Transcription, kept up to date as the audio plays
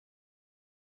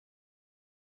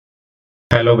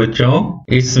Hello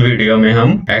बच्चों, इस video में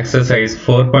हम एक्सरसाइज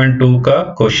 4.2 का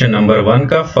क्वेश्चन नंबर 1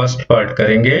 का फर्स्ट पार्ट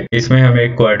करेंगे। इसमें हमें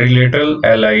एक क्वाड्रिलेटरल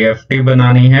LIFT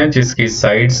बनानी है जिसकी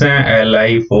साइड्स हैं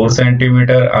LI 4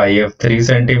 centimetre, IF 3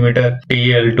 centimetre,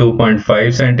 TL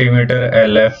 2.5 centimetre,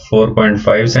 LF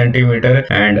 4.5 centimetre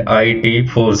and IT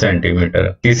 4 centimetre.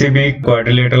 किसी भी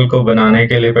क्वाड्रिलेटरल को बनाने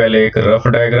के लिए पहले एक रफ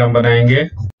डायग्राम बनाएंगे।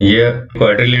 ये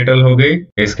क्वाड्रिलेटरल हो गई,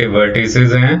 इसके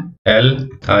वर्टिसेस हैं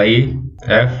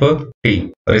LIFT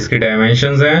और इसकी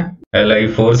डायमेंशंस हैं LI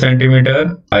 4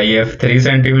 centimetre, IF 3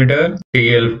 centimetre,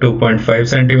 TL 2.5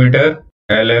 centimetre,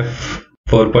 LF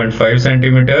 4.5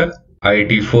 centimetre,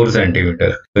 IT 4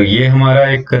 centimetre. तो ये हमारा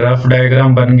एक रफ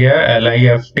डायग्राम बन गया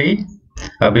LIFT।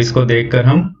 अब इसको देखकर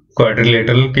हम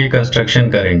क्वाड्रिलेटरल की कंस्ट्रक्शन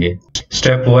करेंगे।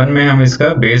 स्टेप 1 में हम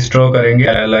इसका बेस ड्रॉ करेंगे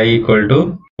LI इक्वल टू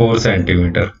 4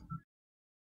 सेंटीमीटर।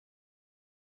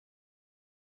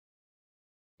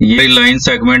 ये लाइन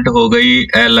सेगमेंट हो गई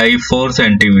LI 4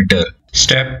 सेंटीमीटर।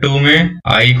 स्टेप 2 में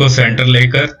I को सेंटर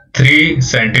लेकर 3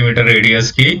 सेंटीमीटर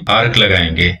रेडियस की आर्क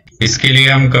लगाएंगे। इसके लिए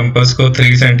हम कंपास को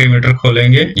 3 सेंटीमीटर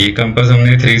खोलेंगे। ये कंपास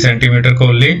हमने 3 सेंटीमीटर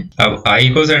खोल ली। अब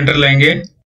I को सेंटर लेंगे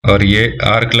और ये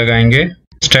आर्क लगाएंगे।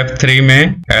 स्टेप 3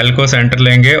 में L को सेंटर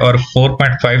लेंगे और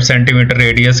 4.5 सेंटीमीटर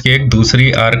रेडियस की एक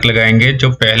दूसरी आर्क लगाएंगे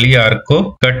जो पहली आर्क को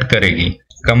कट करेगी।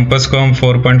 कंपास को हम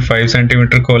 4.5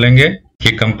 सेंटीमीटर खोलेंगे।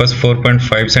 ये कंपास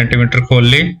 4.5 सेंटीमीटर खोल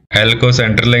ली। L को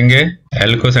सेंटर लेंगे,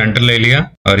 L को सेंटर ले लिया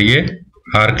और ये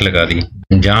आर्क लगा दी।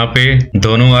 जहां पे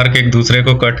दोनों आर्क एक दूसरे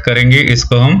को कट करेंगे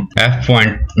इसको हम F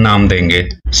पॉइंट नाम देंगे।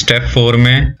 स्टेप 4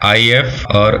 में IF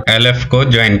और LF को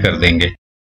ज्वाइन कर देंगे।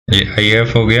 ये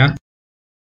IF हो गया,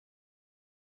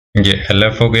 ये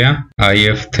LF हो गया।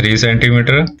 IF 3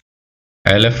 centimetre,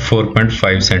 LF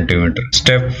 4.5 centimetre.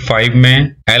 Step 5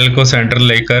 में L को सेंटर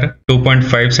लेकर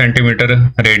 2.5 सेंटीमीटर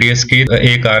रेडियस की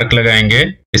एक आर्क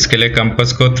लगाएंगे। इसके लिए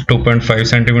कंपास को 2.5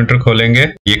 सेंटीमीटर खोलेंगे।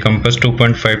 ये कंपास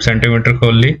 2.5 सेंटीमीटर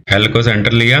खोल ली, L को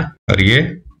सेंटर लिया और ये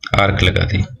आर्क लगा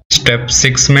दी। स्टेप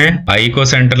 6 में I को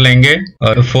सेंटर लेंगे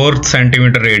और 4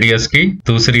 सेंटीमीटर रेडियस की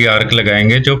दूसरी आर्क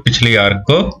लगाएंगे जो पिछली आर्क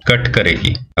को कट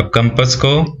करेगी। अब कंपास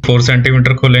को 4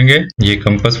 सेंटीमीटर खोलेंगे। ये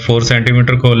कंपास 4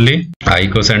 सेंटीमीटर खोल ली, I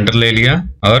को सेंटर ले लिया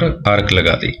और आर्क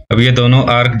लगा दी। अब ये दोनों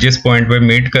आर्क जिस पॉइंट पे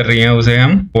मीट कर रही हैं उसे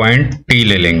हम पॉइंट T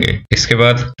ले लेंगे। इसके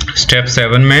बाद स्टेप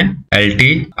 7 में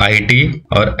LT, IT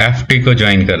और FT को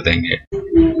ज्वाइन कर देंगे।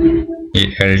 ये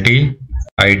LT,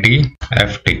 IT,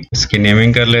 FT, इसकी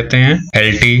नेमिंग कर लेते हैं।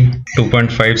 LT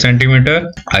 2.5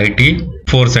 centimetre, IT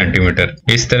 4 centimetre.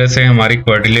 इस तरह से हमारी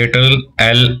क्वाड्रिलेटरल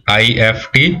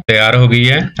LIFT तैयार हो गई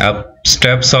है। अब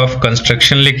स्टेप्स ऑफ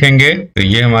कंस्ट्रक्शन लिखेंगे। तो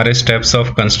ये हमारे स्टेप्स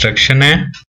ऑफ कंस्ट्रक्शन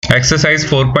है। एक्सरसाइज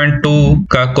 4.2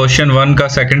 का क्वेश्चन 1 का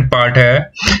सेकंड पार्ट है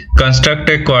construct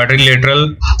a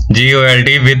quadrilateral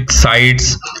GOLD with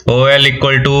sides OL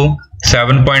equal to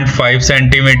 7.5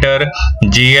 centimetre,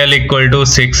 GL equal to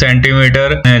 6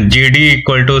 centimetre, GD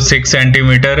equal to 6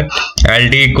 centimetre,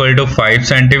 LD equal to 5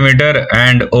 centimetre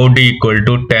and OD equal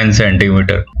to 10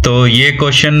 centimetre. तो ये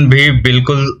question भी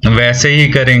बिल्कुल वैसे ही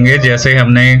करेंगे जैसे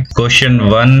हमने क्वेश्चन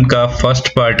 1 का फर्स्ट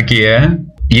पार्ट किया है।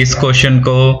 इस क्वेश्चन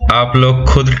को आप लोग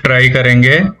खुद ट्राई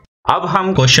करेंगे। अब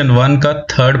हम क्वेश्चन 1 का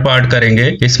थर्ड पार्ट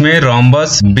करेंगे। इसमें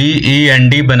रोम्बस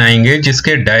BEND बनाएंगे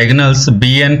जिसके diagonals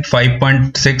BN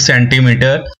 5.6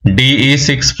 centimetre, DE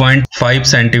 6.5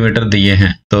 centimetre दिए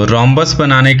हैं। तो रोम्बस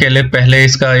बनाने के लिए पहले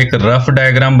इसका एक रफ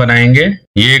डायग्राम बनाएंगे।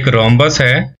 ये एक रोम्बस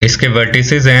है, इसके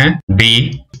वर्टिसेस हैं B,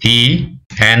 E,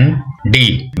 N, D।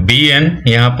 BN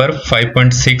यहाँ पर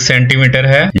 5.6 सेंटीमीटर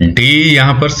है, D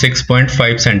यहाँ पर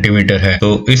 6.5 सेंटीमीटर है।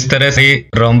 तो इस तरह से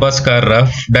रोम्बस का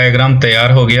रफ डायग्राम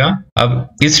तैयार हो गया।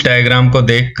 अब इस डायग्राम को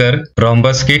देखकर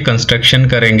रोम्बस की कंस्ट्रक्शन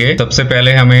करेंगे। सबसे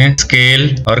पहले हमें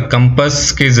स्केल और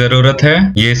कंपास की जरूरत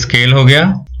है। ये स्केल हो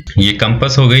गया, ये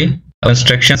कंपास हो गई।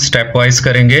 कंस्ट्रक्शन स्टेप वाइज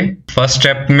करेंगे। फर्स्ट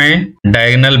स्टेप में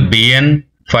डायगोनल BN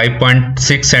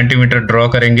 5.6 सेंटीमीटर ड्रॉ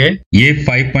करेंगे। ये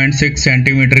 5.6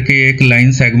 सेंटीमीटर की एक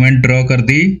लाइन सेगमेंट ड्रॉ कर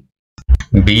दी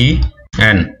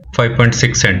BN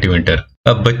 5.6 सेंटीमीटर।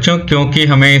 अब बच्चों क्योंकि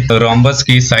हमें रोम्बस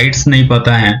की साइड्स नहीं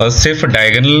पता हैं और सिर्फ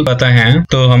डायगोनल पता है,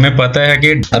 तो हमें पता है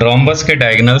कि रोम्बस के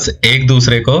डायगोनल्स एक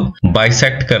दूसरे को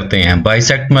बाइसेक्ट करते हैं।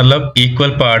 बाइसेक्ट मतलब इक्वल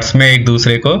पार्ट्स में एक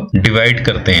दूसरे को डिवाइड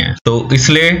करते हैं। तो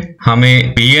इसलिए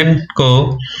हमें BN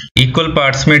को इक्वल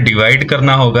पार्ट्स में डिवाइड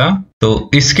करना होगा।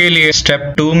 तो इसके लिए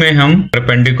स्टेप 2 में हम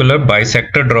परपेंडिकुलर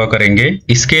बाइसेक्टर ड्रॉ करेंगे।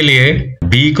 इसके लिए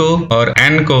बी को और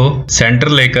एन को सेंटर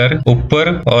लेकर ऊपर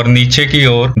और नीचे की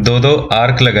ओर दो दो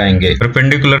आर्क लगाएंगे।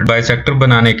 परपेंडिकुलर बाइसेक्टर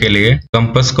बनाने के लिए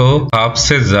कंपास को हाफ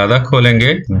से ज्यादा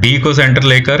खोलेंगे, बी को सेंटर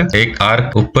लेकर एक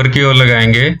आर्क ऊपर की ओर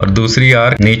लगाएंगे और दूसरी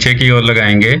आर्क नीचे की ओर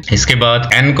लगाएंगे। इसके बाद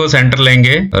एन को सेंटर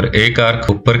लेंगे और एक आर्क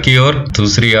ऊपर की ओर,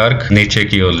 दूसरी आर्क नीचे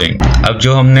की ओर लेंगे। अब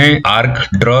जो हमने आर्क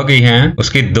ड्रॉ की हैं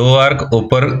उसकी दो आर्क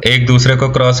ऊपर एक दूसरे को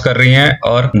क्रॉस कर रही हैं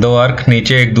और दो आर्क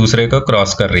नीचे एक दूसरे को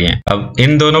क्रॉस कर रही हैं। अब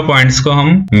इन दोनों पॉइंट्स को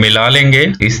हम मिला लेंगे।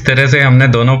 इस तरह से हमने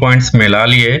दोनों पॉइंट्स मिला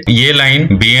लिए। ये लाइन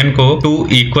BN को 2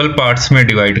 इक्वल पार्ट्स में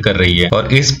डिवाइड कर रही है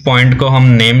और इस पॉइंट को हम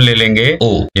नेम ले लेंगे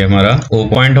O। ये हमारा O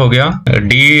पॉइंट हो गया।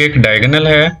 D एक डायगोनल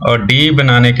है और D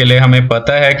बनाने के लिए हमें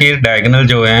पता है कि डायगोनल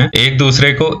जो है एक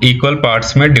दूसरे को इक्वल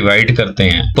पार्ट्स में डिवाइड करते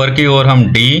हैं। ऊपर की ओर हम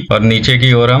D और नीचे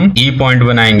की ओर हम E पॉइंट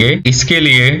बनाएंगे। इसके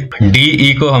लिए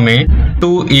DE को हमें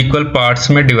 2 इक्वल पार्ट्स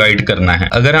में डिवाइड करना है।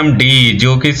 अगर हम DE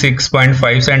जो कि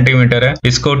 6.5 सेंटीमीटर है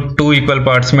इसको 2 इक्वल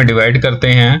पार्ट्स में डिवाइड करते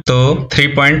हैं तो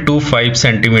 3.25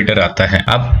 सेंटीमीटर आता है।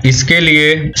 अब इसके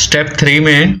लिए स्टेप 3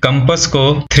 में कंपास को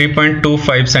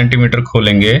 3.25 सेंटीमीटर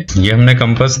खोलेंगे। ये हमने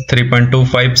कंपास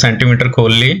 3.25 सेंटीमीटर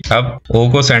खोल ली। अब O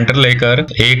को सेंटर लेकर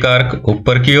एक आर्क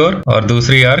ऊपर की ओर और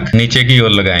दूसरी आर्क नीचे की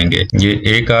ओर लगाएंगे। ये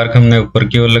एक आर्क हमने ऊपर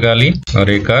की ओर लगा ली और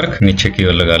एक आर्क नीचे की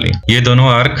ओर लगा ली। ये दोनों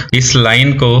आर्क इस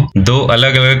लाइन को दो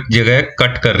अलग अलग जगह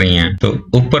कट कर रही हैं। तो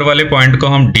ऊपर वाले पॉइंट को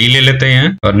हम D ले लेते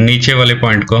हैं और नीचे वाले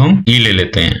पॉइंट को हम E ले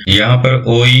लेते हैं। यहाँ पर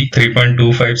OE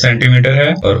 3.25 सेंटीमीटर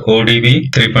है और OD भी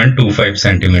 3.25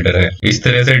 सेंटीमीटर है। इस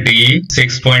तरह से DE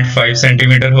 6.5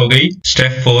 सेंटीमीटर हो गई।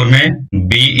 स्टेप 4 में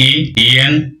BE,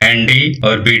 EN, ND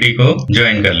और BD को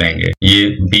ज्वाइन कर लेंगे। ये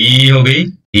BE हो गई,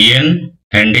 EN,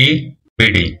 ND,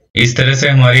 BD। इस तरह से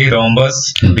हमारी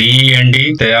रोम्बस BEND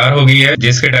तैयार हो गई है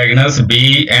जिसके डायगोनल्स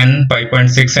BN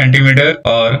 5.6 सेंटीमीटर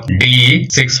और DE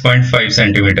 6.5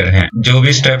 सेंटीमीटर हैं। जो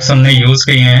भी स्टेप्स हमने यूज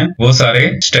किए हैं वो सारे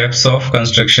स्टेप्स ऑफ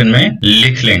कंस्ट्रक्शन में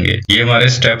लिख लेंगे। ये हमारे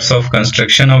स्टेप्स ऑफ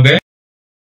कंस्ट्रक्शन हो गए।